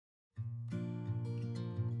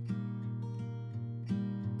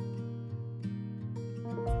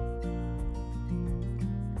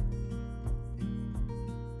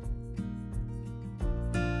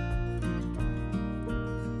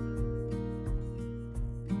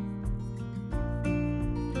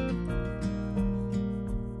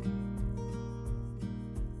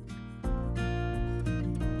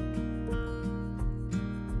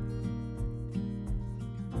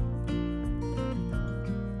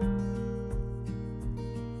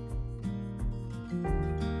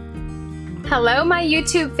Hello my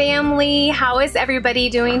YouTube family, how is everybody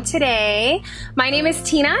doing today? My name is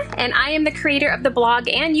Tina and I am the creator of the blog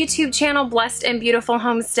and YouTube channel Blessed and Beautiful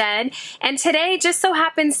Homestead, and today just so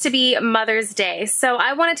happens to be Mother's Day. So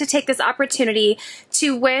I wanted to take this opportunity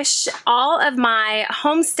to wish all of my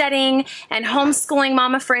homesteading and homeschooling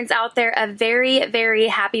mama friends out there a very, very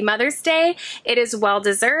happy Mother's Day. It is well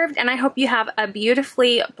deserved and I hope you have a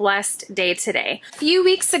beautifully blessed day today. A few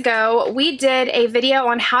weeks ago we did a video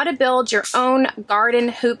on how to build your own garden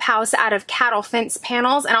hoop house out of cattle fence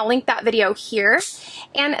panels, and I'll link that video here.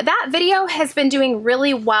 And that video has been doing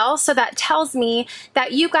really well, so that tells me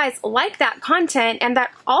that you guys like that content and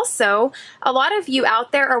that also a lot of you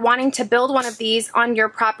out there are wanting to build one of these on your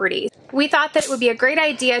property. We thought that it would be a great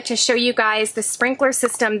idea to show you guys the sprinkler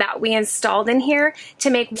system that we installed in here to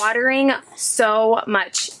make watering so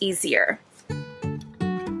much easier.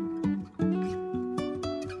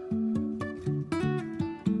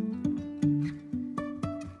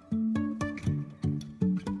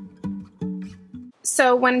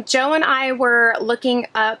 So when Joe and I were looking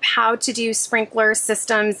up how to do sprinkler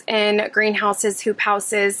systems in greenhouses, hoop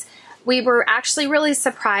houses, we were actually really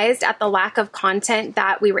surprised at the lack of content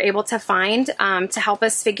that we were able to find to help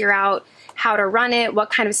us figure out how to run it, what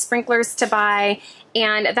kind of sprinklers to buy.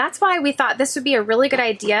 And that's why we thought this would be a really good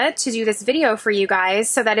idea to do this video for you guys,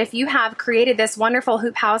 so that if you have created this wonderful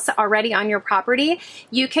hoop house already on your property,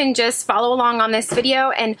 you can just follow along on this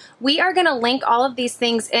video. And we are going to link all of these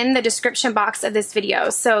things in the description box of this video.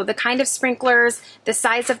 So the kind of sprinklers, the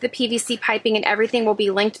size of the PVC piping, and everything will be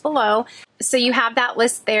linked below. So you have that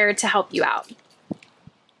list there to help you out.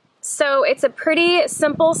 So it's a pretty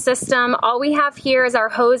simple system. All we have here is our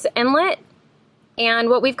hose inlet. And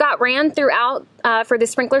what we've got ran throughout for the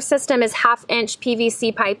sprinkler system is 1/2-inch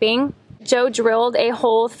PVC piping. Joe drilled a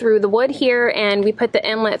hole through the wood here and we put the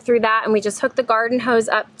inlet through that, and we just hooked the garden hose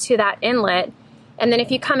up to that inlet. And then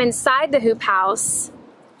if you come inside the hoop house,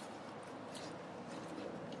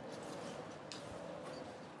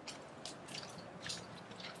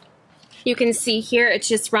 you can see here it's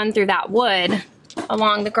just run through that wood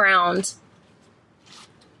along the ground.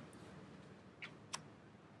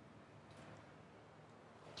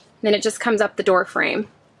 Then it just comes up the door frame.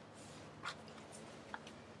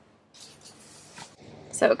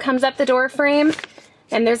 So it comes up the door frame,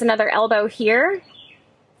 and there's another elbow here,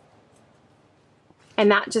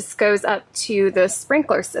 and that just goes up to the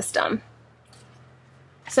sprinkler system.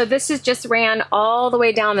 So this is just ran all the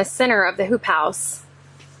way down the center of the hoop house.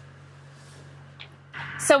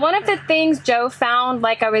 So one of the things Joe found,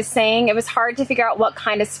 like I was saying, it was hard to figure out what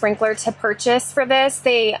kind of sprinkler to purchase for this.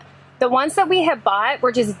 The ones that we had bought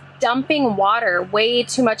were just dumping water, way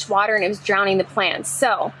too much water, and it was drowning the plants.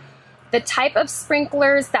 So the type of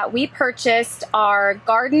sprinklers that we purchased are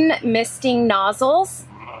garden misting nozzles,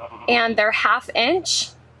 and they're 1/2-inch.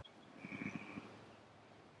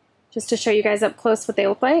 Just to show you guys up close what they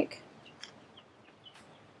look like.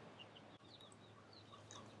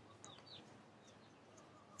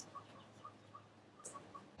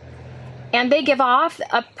 And they give off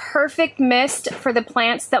a perfect mist for the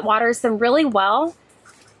plants that waters them really well,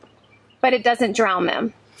 but it doesn't drown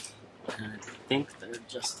them. I think they're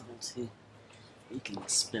adjustable too. You can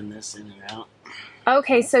spin this in and out.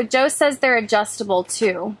 Okay, so Joe says they're adjustable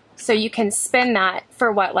too. So you can spin that for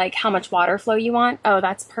what, like how much water flow you want? Oh,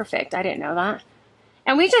 that's perfect. I didn't know that.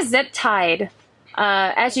 And we just zip tied,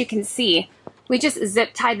 as you can see, we just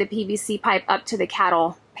zip tied the PVC pipe up to the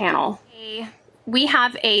cattle panel. We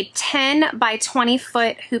have a 10 by 20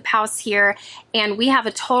 foot hoop house here, and we have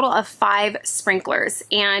a total of 5 sprinklers,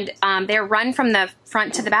 and they're run from the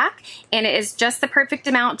front to the back, and it is just the perfect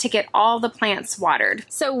amount to get all the plants watered.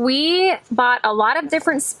 So we bought a lot of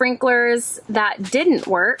different sprinklers that didn't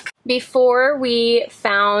work before we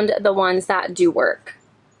found the ones that do work.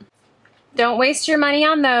 Don't waste your money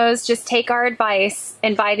on those. Just take our advice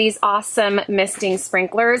and buy these awesome misting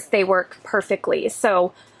sprinklers. They work perfectly.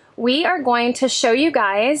 So we are going to show you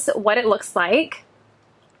guys what it looks like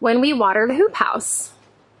when we water the hoop house.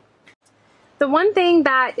 The one thing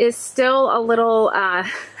that is still a little,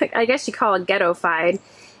 I guess you call it ghetto-fied,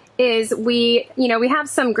 is we have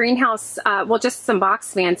some greenhouse, well, just some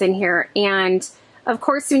box fans in here. And of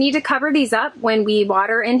course we need to cover these up when we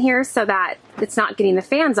water in here so that it's not getting the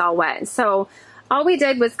fans all wet. So all we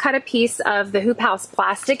did was cut a piece of the hoop house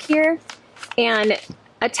plastic here and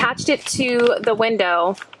attached it to the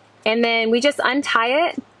window. And then we just untie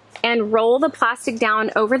it and roll the plastic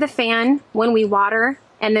down over the fan when we water,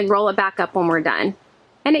 and then roll it back up when we're done.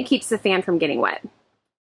 And it keeps the fan from getting wet.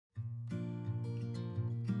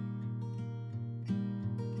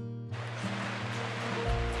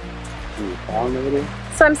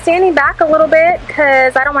 So I'm standing back a little bit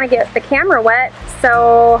because I don't want to get the camera wet.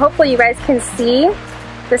 So hopefully you guys can see.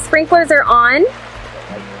 The sprinklers are on.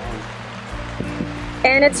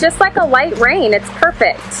 And it's just like a light rain. It's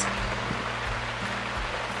perfect.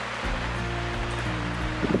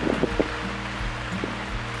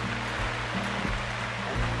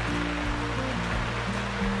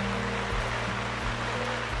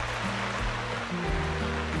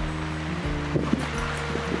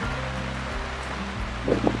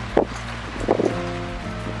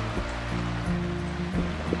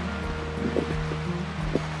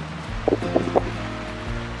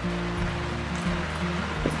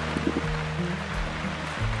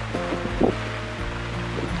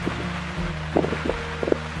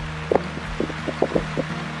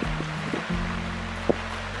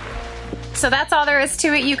 So that's all there is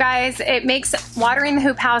to it, you guys. It makes watering the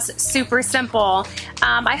hoop house super simple.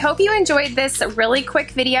 I hope you enjoyed this really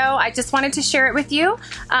quick video. I just wanted to share it with you,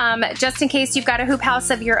 just in case you've got a hoop house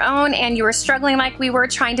of your own and you were struggling like we were,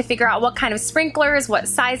 trying to figure out what kind of sprinklers, what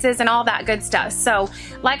sizes, and all that good stuff. So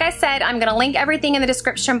like I said, I'm gonna link everything in the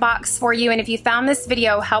description box for you, and if you found this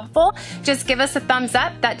video helpful, just give us a thumbs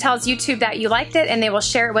up. That tells YouTube that you liked it and they will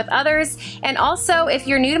share it with others. And also, if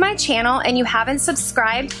you're new to my channel and you haven't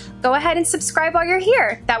subscribed, go ahead and subscribe while you're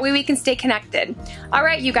here. That way we can stay connected. All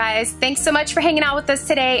right, you guys, thanks so much for hanging out with us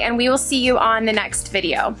today, and we will see you on the next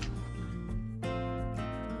video.